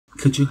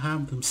Could you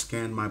have them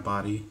scan my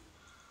body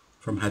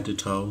from head to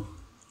toe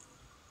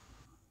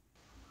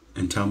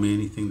and tell me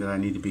anything that I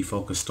need to be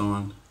focused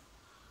on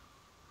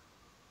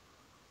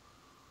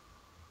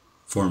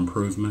for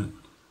improvement?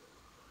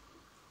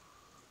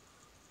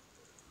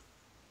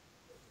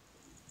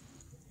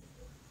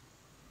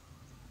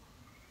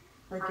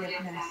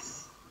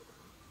 Forgiveness.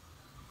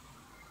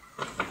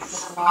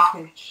 It's the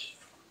blockage.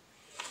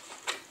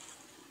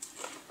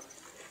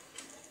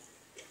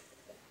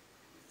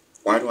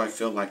 Why do I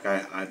feel like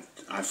I've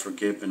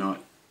forgiven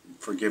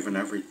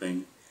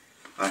everything?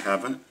 I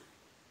haven't.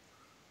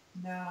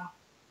 No.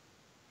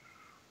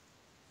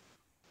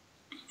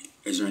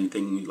 Is there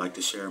anything you'd like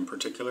to share in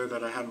particular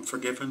that I haven't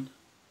forgiven?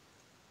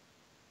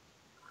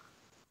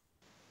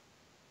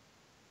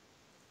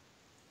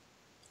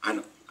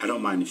 I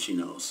don't mind if she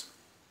knows.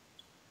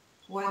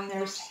 When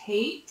there's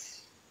hate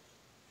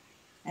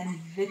and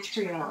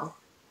vitriol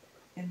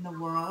in the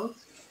world,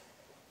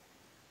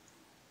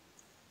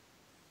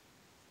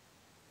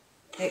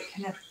 it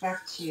can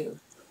affect you,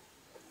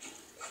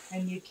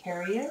 and you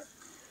carry it.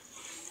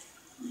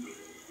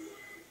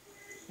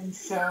 And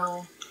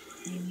so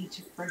you need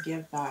to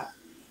forgive that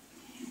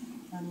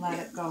and let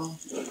it go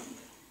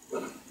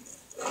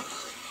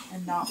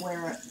and not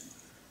wear it.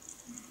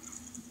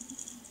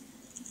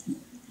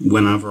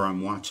 Whenever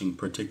I'm watching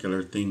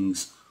particular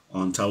things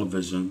on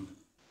television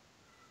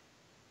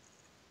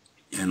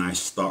and I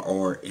start,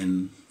 or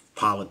in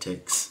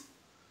politics,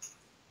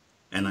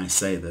 and I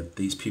say that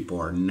these people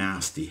are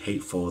nasty,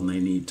 hateful, and they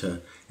need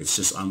to, it's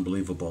just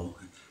unbelievable.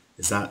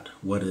 Is that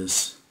what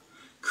has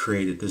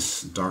created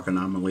this dark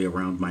anomaly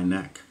around my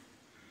neck?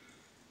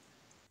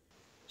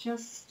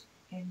 Just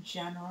in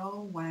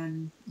general,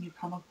 when you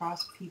come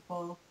across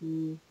people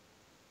who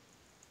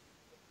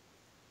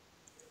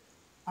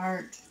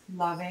aren't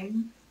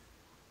loving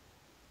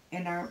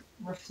and are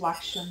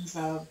reflections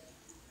of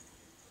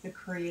the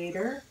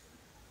Creator,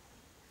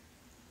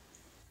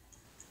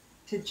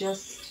 to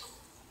just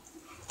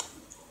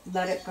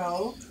let it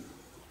go.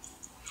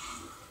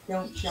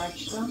 Don't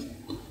judge them.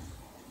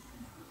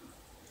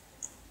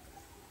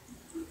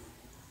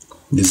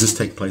 Does this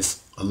take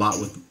place a lot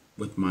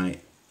with my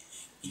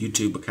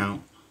YouTube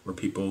account where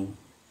people...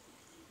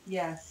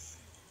 Yes.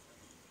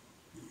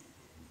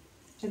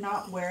 To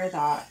not wear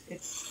that.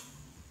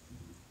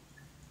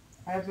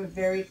 I have a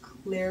very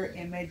clear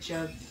image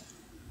of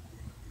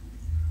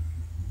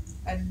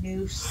a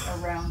noose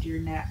around your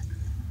neck.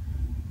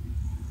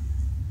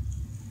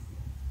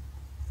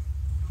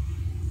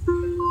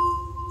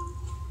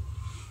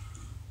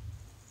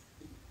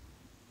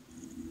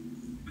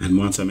 And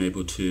once I'm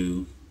able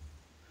to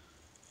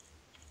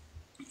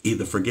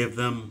either forgive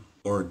them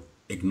or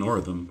ignore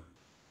them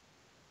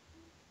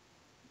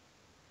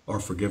or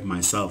forgive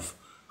myself.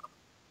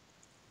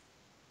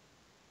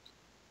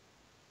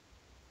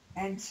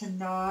 And to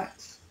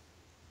not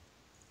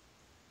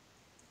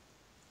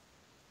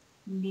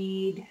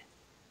need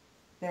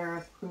their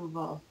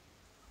approval.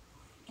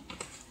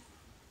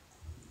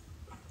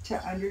 To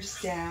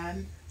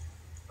understand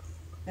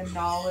the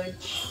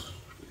knowledge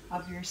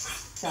of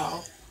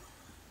yourself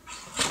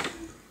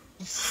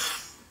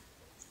is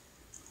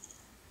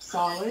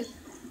solid,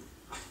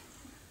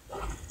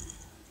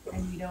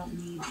 and you don't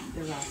need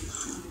the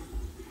rest.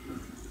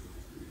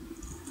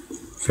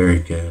 Very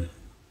good.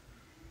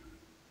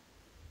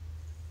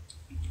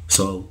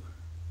 So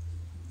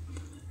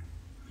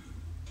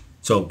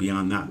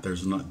beyond that,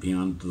 there's not,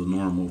 beyond the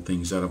normal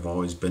things that have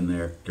always been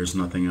there, there's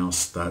nothing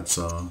else that's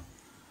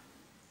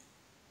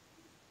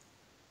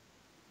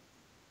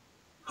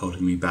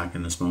holding me back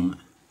in this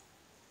moment.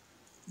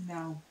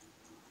 No.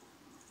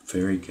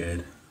 Very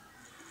good.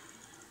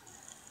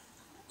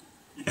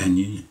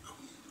 And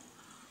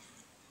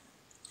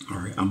all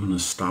right, I'm going to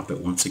stop it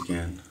once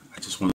again. I just want